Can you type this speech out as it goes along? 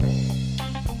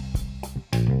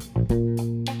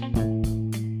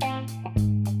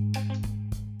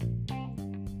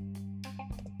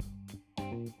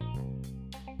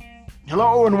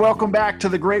Hello and welcome back to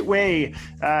The Great Way.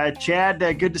 Chad,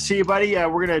 good to see you, buddy.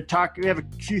 We're going to talk, we have a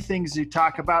few things to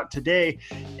talk about today,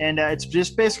 and it's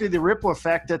just basically the ripple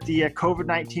effect that the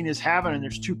COVID-19 is having, and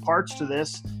there's two parts to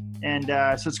this. And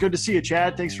so it's good to see you,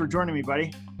 Chad. Thanks for joining me,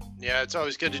 buddy. Yeah, it's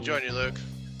always good to join you, Luke.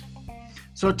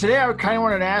 So today I kind of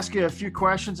wanted to ask you a few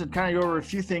questions and kind of go over a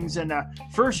few things. And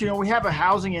first, we have a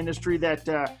housing industry that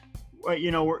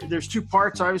there's two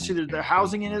parts. Obviously, there's the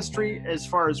housing industry as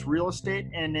far as real estate,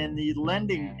 and then the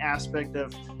lending aspect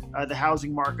of the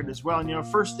housing market as well. And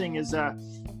first thing is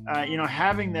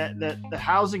having the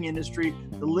housing industry,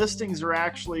 the listings are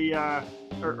actually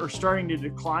are starting to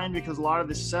decline because a lot of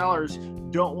the sellers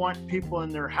don't want people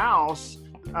in their house.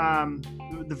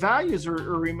 The values are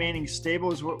remaining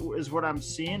stable is what I'm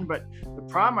seeing, but the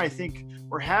problem I think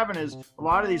we're having is a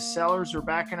lot of these sellers are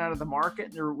backing out of the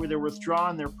market. They're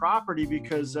withdrawing their property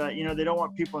because they don't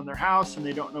want people in their house and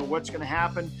they don't know what's going to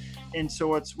happen. And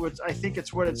so I think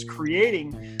what it's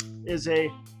creating is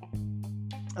a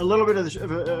little bit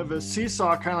of a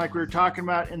seesaw, kind of like we were talking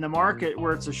about in the market,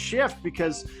 where it's a shift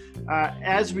because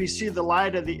as we see the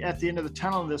light at the end of the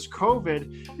tunnel of this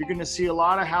COVID, you're going to see a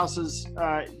lot of houses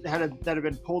that have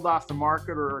been pulled off the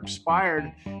market or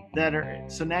expired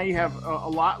so now you have a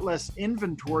lot less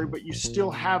inventory, but you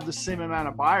still have the same amount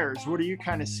of buyers. What are you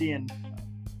kind of seeing?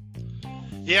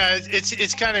 Yeah,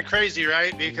 it's kind of crazy,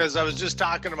 right? Because I was just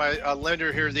talking to my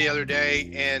lender here the other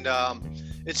day, and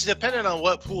it's dependent on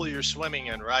what pool you're swimming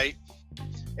in, right?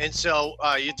 And so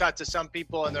you talk to some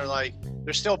people and they're like,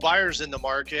 there's still buyers in the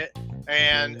market.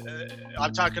 And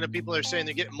I'm talking to people that are saying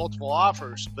they're getting multiple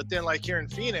offers. But then like here in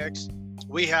Phoenix,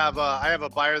 I have a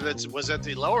buyer that was at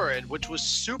the lower end, which was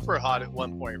super hot at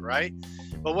one point, right?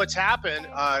 But what's happened,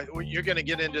 we'll get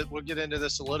into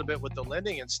this a little bit with the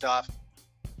lending and stuff.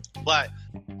 But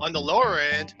on the lower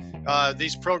end,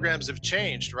 these programs have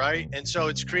changed, right? And so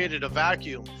it's created a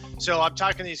vacuum. So I'm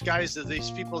talking to these guys,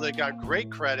 these people that got great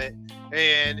credit,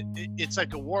 and it's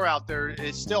like a war out there.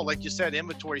 It's still, like you said,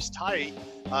 inventory's tight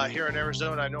here in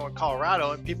Arizona, I know in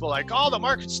Colorado, and people are like, oh, the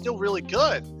market's still really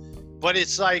good. But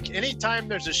it's like anytime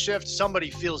there's a shift,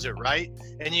 somebody feels it, right?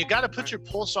 And you got to put your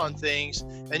pulse on things,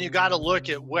 and you got to look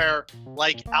at where,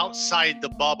 like, outside the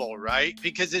bubble, right?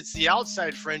 Because it's the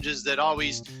outside fringes that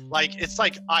always, like, it's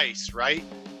like ice, right?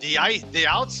 The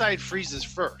outside freezes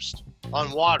first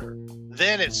on water,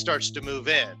 then it starts to move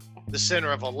in the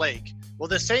center of a lake. Well,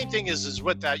 the same thing is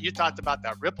with that. You talked about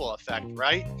that ripple effect,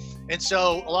 right? And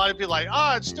so a lot of people are like,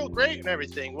 oh, it's still great and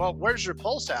everything. Well, where's your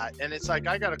pulse at? And it's like,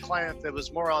 I got a client that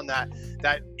was more on that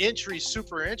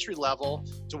super entry level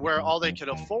to where all they could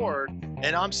afford.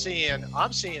 And I'm seeing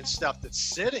stuff that's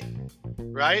sitting,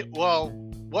 right? Well,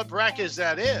 what bracket is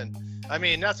that in? I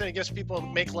mean, nothing against people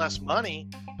who make less money,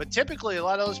 but typically a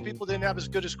lot of those people didn't have as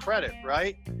good as credit,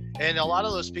 right? And a lot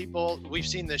of those people, we've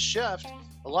seen this shift.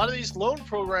 A lot of these loan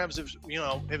programs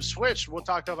have switched. We'll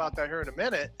talk about that here in a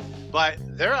minute, but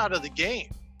they're out of the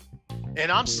game.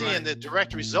 And I'm seeing the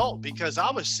direct result because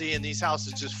I was seeing these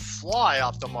houses just fly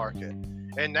off the market.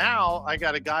 And now I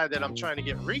got a guy that I'm trying to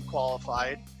get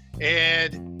requalified,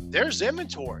 and there's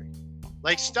inventory.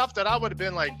 Like stuff that I would have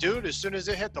been like, dude, as soon as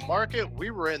it hit the market, we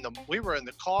were in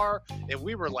the car and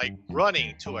we were like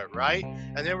running to it, right?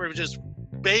 And then we were just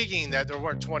begging that there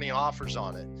weren't 20 offers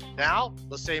on it. Now,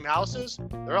 the same houses,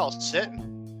 they're all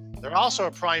sitting. They're also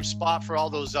a prime spot for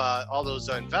all those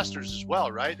investors as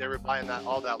well, right? They were buying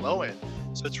all that low end.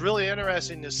 So it's really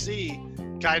interesting to see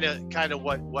kind of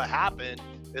what happened.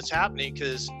 It's happening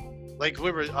because, like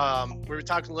we were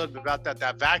talking a little bit about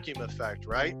that vacuum effect,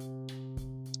 right?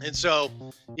 And so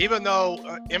even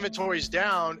though inventory's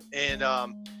down and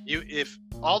if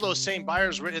all those same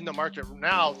buyers were in the market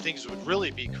now, things would really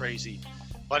be crazy.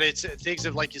 But things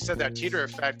have, like you said, that teeter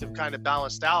effect have kind of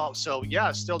balanced out. So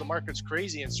yeah, still the market's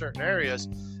crazy in certain areas,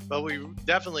 but we've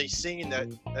definitely seen that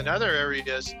in other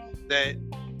areas that,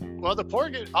 well, the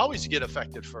poor always get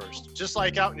affected first. Just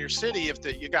like out in your city, if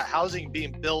you got housing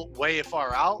being built way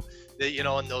far out, that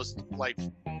in those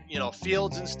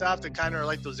fields and stuff that kind of are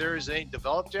like those areas that ain't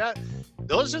developed yet,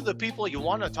 those are the people you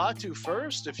want to talk to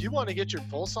first. If you want to get your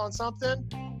pulse on something,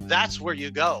 that's where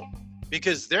you go.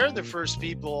 Because they're the first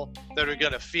people that are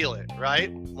going to feel it,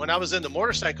 right? When I was in the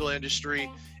motorcycle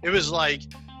industry, it was like,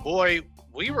 boy,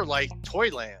 we were like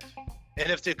Toyland.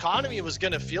 And if the economy was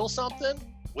going to feel something,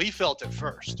 we felt it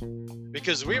first.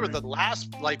 Because we were the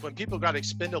last, like when people got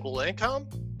expendable income,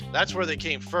 that's where they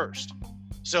came first.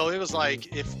 So it was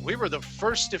like, if we were the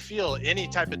first to feel any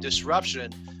type of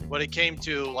disruption when it came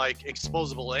to like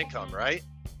exposable income, right?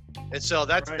 And so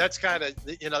that's kind of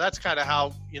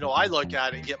how, I look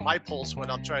at it and get my pulse when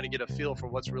I'm trying to get a feel for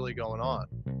what's really going on.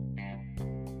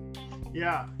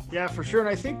 Yeah, for sure. And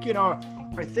I think,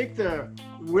 I think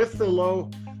with the low,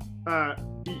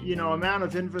 amount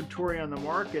of inventory on the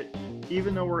market,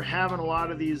 even though we're having a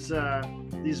lot of these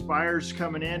buyers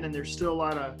coming in, and there's still a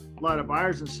lot of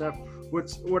buyers and stuff.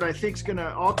 What I think is going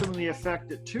to ultimately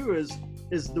affect it too is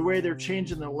the way they're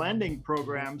changing the lending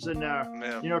programs. And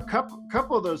a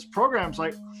couple of those programs,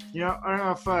 like, I don't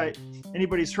know if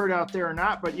anybody's heard out there or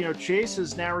not, but Chase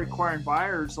is now requiring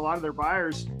buyers, a lot of their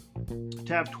buyers,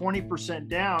 to have 20%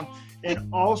 down,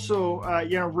 and also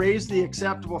raise the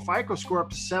acceptable FICO score up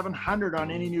to 700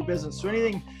 on any new business. So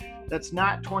anything that's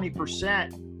not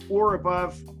 20% or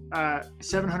above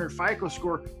 700 FICO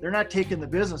score, they're not taking the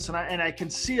business. And I can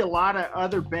see a lot of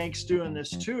other banks doing this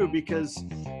too, because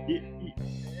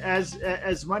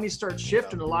as money starts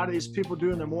shifting, a lot of these people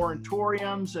doing the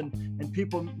moratoriums and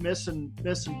people missing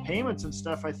payments and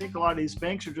stuff. I think a lot of these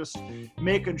banks are just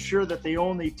making sure that they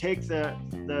only take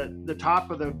the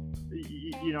top of the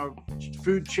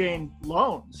food chain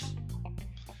loans.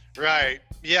 Right.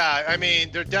 Yeah. I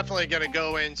mean, they're definitely going to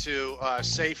go into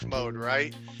safe mode,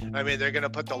 right? I mean, they're going to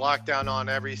put the lockdown on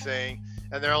everything,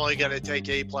 and they're only going to take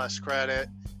A+ credit,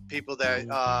 people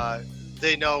that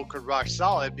they know could rock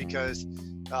solid, because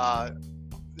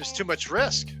there's too much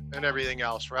risk and everything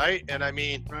else, right? And I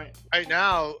mean, right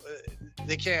now,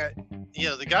 they can't,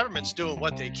 the government's doing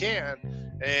what they can,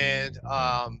 and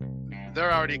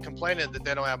they're already complaining that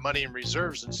they don't have money in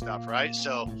reserves and stuff, right?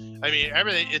 So, I mean,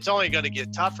 everything, it's only going to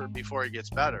get tougher before it gets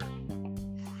better.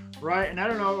 Right. And I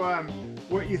don't know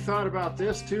what you thought about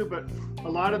this too, but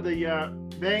a lot of the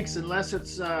banks, unless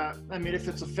it's, if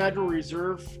it's a Federal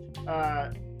Reserve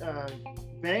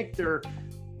bank, they're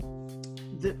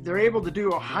able to do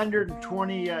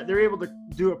 120, they're able to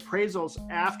do appraisals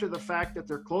after the fact that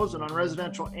they're closing on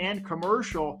residential and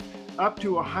commercial up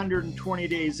to 120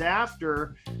 days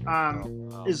after,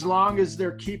 as long as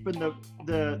they're keeping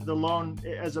the loan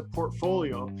as a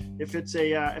portfolio. If it's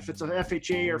a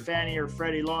FHA or Fannie or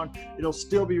Freddie loan, it'll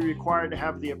still be required to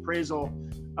have the appraisal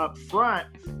up front.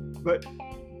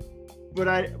 But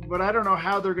I don't know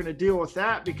how they're going to deal with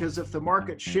that, because if the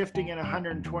market's shifting in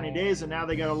 120 days and now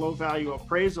they got a low value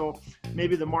appraisal,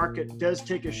 maybe the market does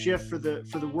take a shift for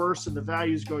the worse and the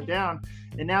values go down,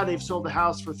 and now they've sold a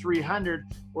house for 300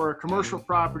 or a commercial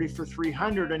property for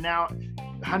 300, and now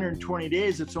 120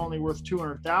 days it's only worth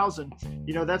 200,000.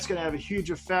 That's going to have a huge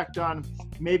effect on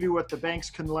maybe what the banks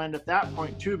can lend at that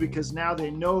point too, because now they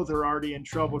know they're already in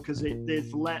trouble because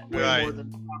they've lent way more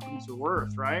than the properties are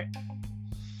worth, right?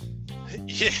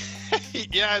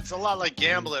 Yeah, it's a lot like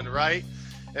gambling, right?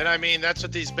 And I mean, that's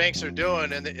what these banks are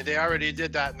doing, and they already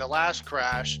did that in the last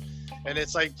crash. And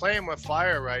it's like playing with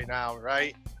fire right now,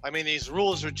 right? I mean, these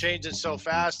rules are changing so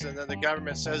fast, and then the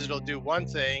government says it'll do one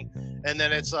thing, and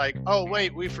then it's like, oh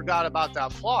wait, we forgot about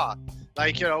that flaw.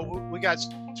 Like,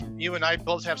 you and I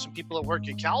both have some people that work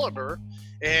at Caliber,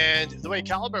 and the way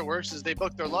Caliber works is they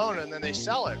book their loan and then they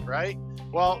sell it, right?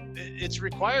 Well, it's a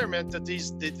requirement that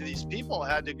these people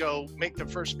had to go make the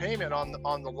first payment on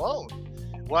the loan.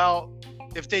 Well,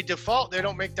 if they default, they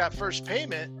don't make that first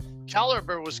payment.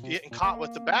 Caliber was getting caught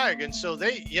with the bag, and so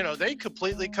they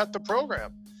completely cut the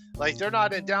program. Like, they're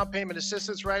not in down payment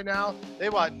assistance right now. They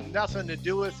want nothing to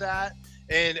do with that.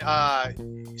 And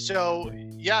so,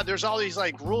 yeah, there's all these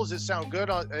like rules that sound good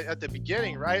at the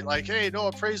beginning, right? Like, hey, no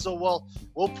appraisal,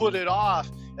 we'll put it off.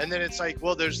 And then it's like,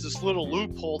 well, there's this little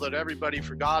loophole that everybody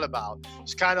forgot about.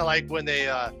 It's kind of like when they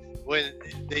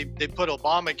put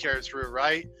Obamacare through,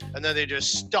 right? And then they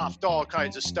just stuffed all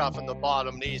kinds of stuff in the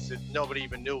bottom knees that nobody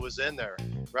even knew was in there,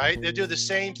 right? They do the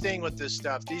same thing with this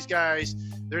stuff. These guys,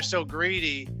 they're so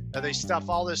greedy and they stuff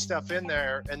all this stuff in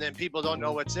there, and then people don't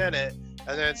know what's in it.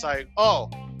 And then it's like, oh,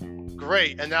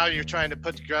 great. And now you're trying to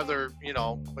put together,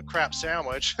 a crap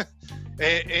sandwich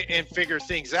and figure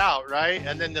things out, right?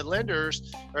 And then the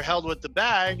lenders are held with the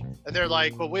bag, and they're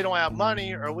like, well, we don't have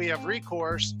money, or we have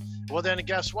recourse. Well, then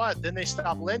guess what? Then they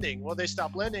stop lending. Well, they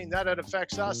stop lending. That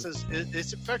affects us.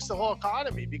 It affects the whole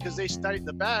economy, because they tighten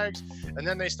the bags, and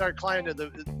then they start climbing to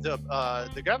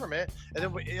the government. And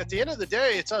then at the end of the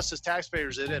day, it's us as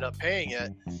taxpayers that end up paying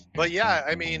it. But yeah,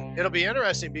 I mean, it'll be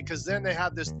interesting, because then they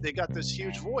got this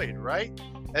huge void, right?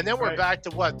 And then we're back to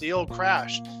what? The old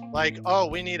crash. Like, oh,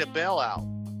 we need a bailout.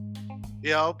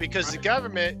 Because the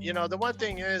government, the one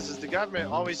thing is the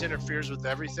government always interferes with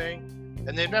everything.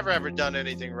 And they've never ever done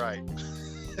anything right.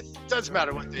 It doesn't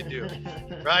matter what they do,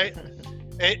 right?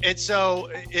 And so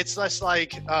it's less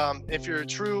like if you're a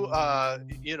true,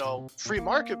 free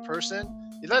market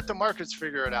person, you let the markets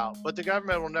figure it out. But the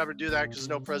government will never do that, because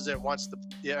no president wants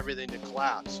everything to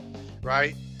collapse,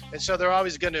 right? And so they're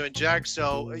always going to inject.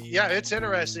 So yeah, it's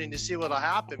interesting to see what'll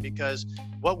happen, because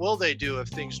what will they do if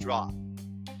things drop?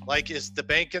 Like, is the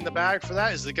bank in the bag for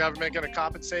that? Is the government going to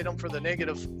compensate them for the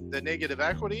negative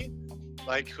equity?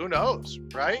 Like, who knows,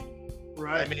 right?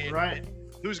 Right. I mean, right.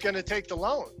 Who's going to take the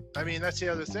loan? I mean, that's the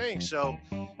other thing. So,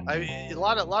 a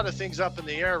lot of things up in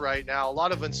the air right now. A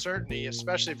lot of uncertainty,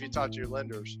 especially if you talk to your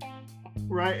lenders.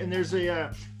 Right, and there's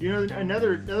a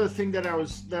another thing that I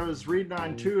was reading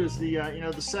on too is the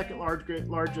the second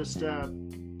largest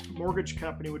mortgage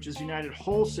company, which is United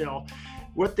Wholesale.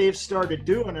 What they've started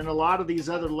doing, and a lot of these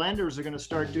other lenders are going to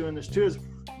start doing this too, is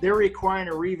they're requiring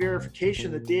a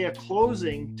re-verification the day of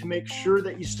closing to make sure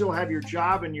that you still have your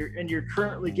job and you're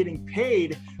currently getting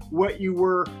paid what you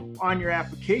were on your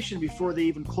application before they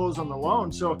even close on the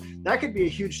loan. So that could be a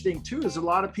huge thing too, is a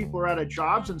lot of people are out of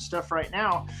jobs and stuff right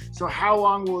now. So how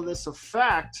long will this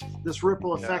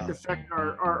ripple effect affect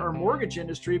our mortgage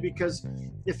industry? Because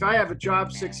if I have a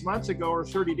job 6 months ago or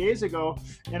 30 days ago,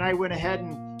 and I went ahead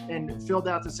and filled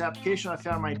out this application, I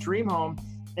found my dream home,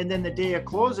 and then the day of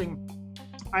closing,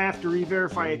 I have to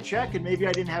re-verify a check, and maybe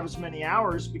I didn't have as many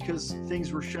hours because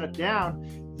things were shut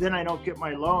down, then I don't get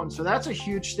my loan. So that's a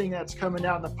huge thing that's coming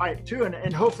down the pipe too.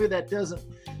 And hopefully that doesn't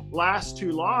last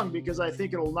too long, because I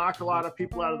think it'll knock a lot of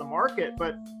people out of the market.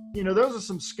 But, those are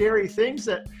some scary things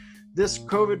that this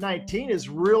COVID-19 is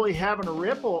really having a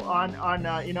ripple on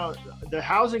the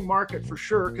housing market for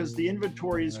sure, because the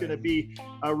inventory is going to be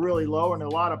really low and a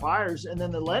lot of buyers. And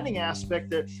then the lending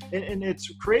aspect and it's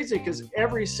crazy because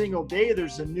every single day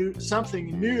there's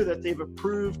something new that they've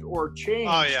approved or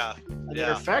changed. Oh yeah,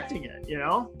 They're affecting it.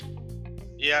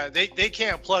 Yeah, they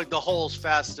can't plug the holes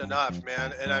fast enough,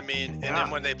 man. And I mean, and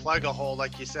then when they plug a hole,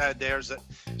 like you said, as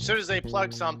soon as they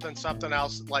plug something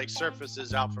else like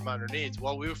surfaces out from underneath.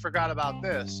 Well, we forgot about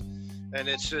this, and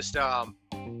it's just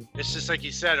like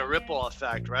you said, a ripple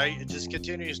effect, right? It just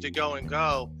continues to go and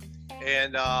go,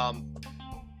 and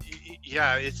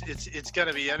it's going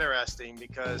to be interesting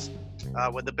because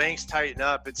when the banks tighten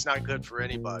up, it's not good for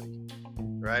anybody,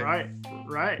 right?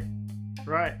 Right.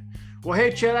 Well,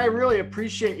 hey, Chad, I really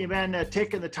appreciate you, man,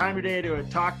 taking the time today to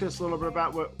talk to us a little bit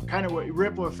about what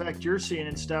ripple effect you're seeing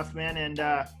and stuff, man.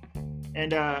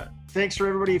 And thanks for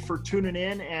everybody for tuning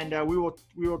in, and we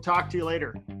will talk to you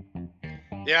later.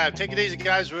 Yeah, take it easy,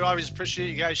 guys. We always appreciate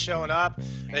you guys showing up.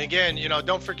 And again,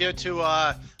 don't forget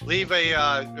to leave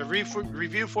a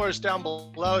review for us down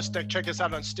below. Check us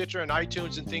out on Stitcher and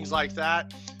iTunes and things like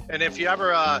that. And if you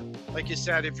ever, like you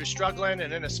said, if you're struggling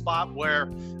and in a spot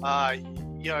where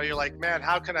you're like, man,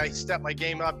 how can I step my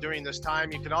game up during this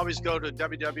time? You can always go to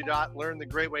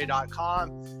www.learnthegreatway.com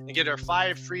and get our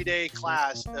 5 free day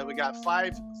class. We got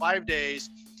five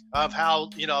days of how,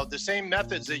 the same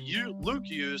methods that Luke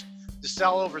used to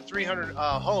sell over 300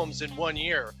 homes in 1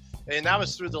 year. And that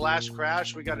was through the last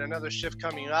crash. We got another shift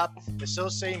coming up. It's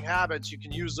those same habits. You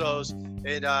can use those and,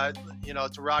 to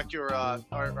rock your,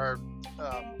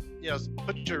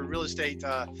 put your real estate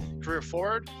career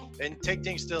forward and take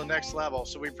things to the next level.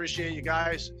 So we appreciate you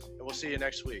guys, and we'll see you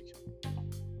next week.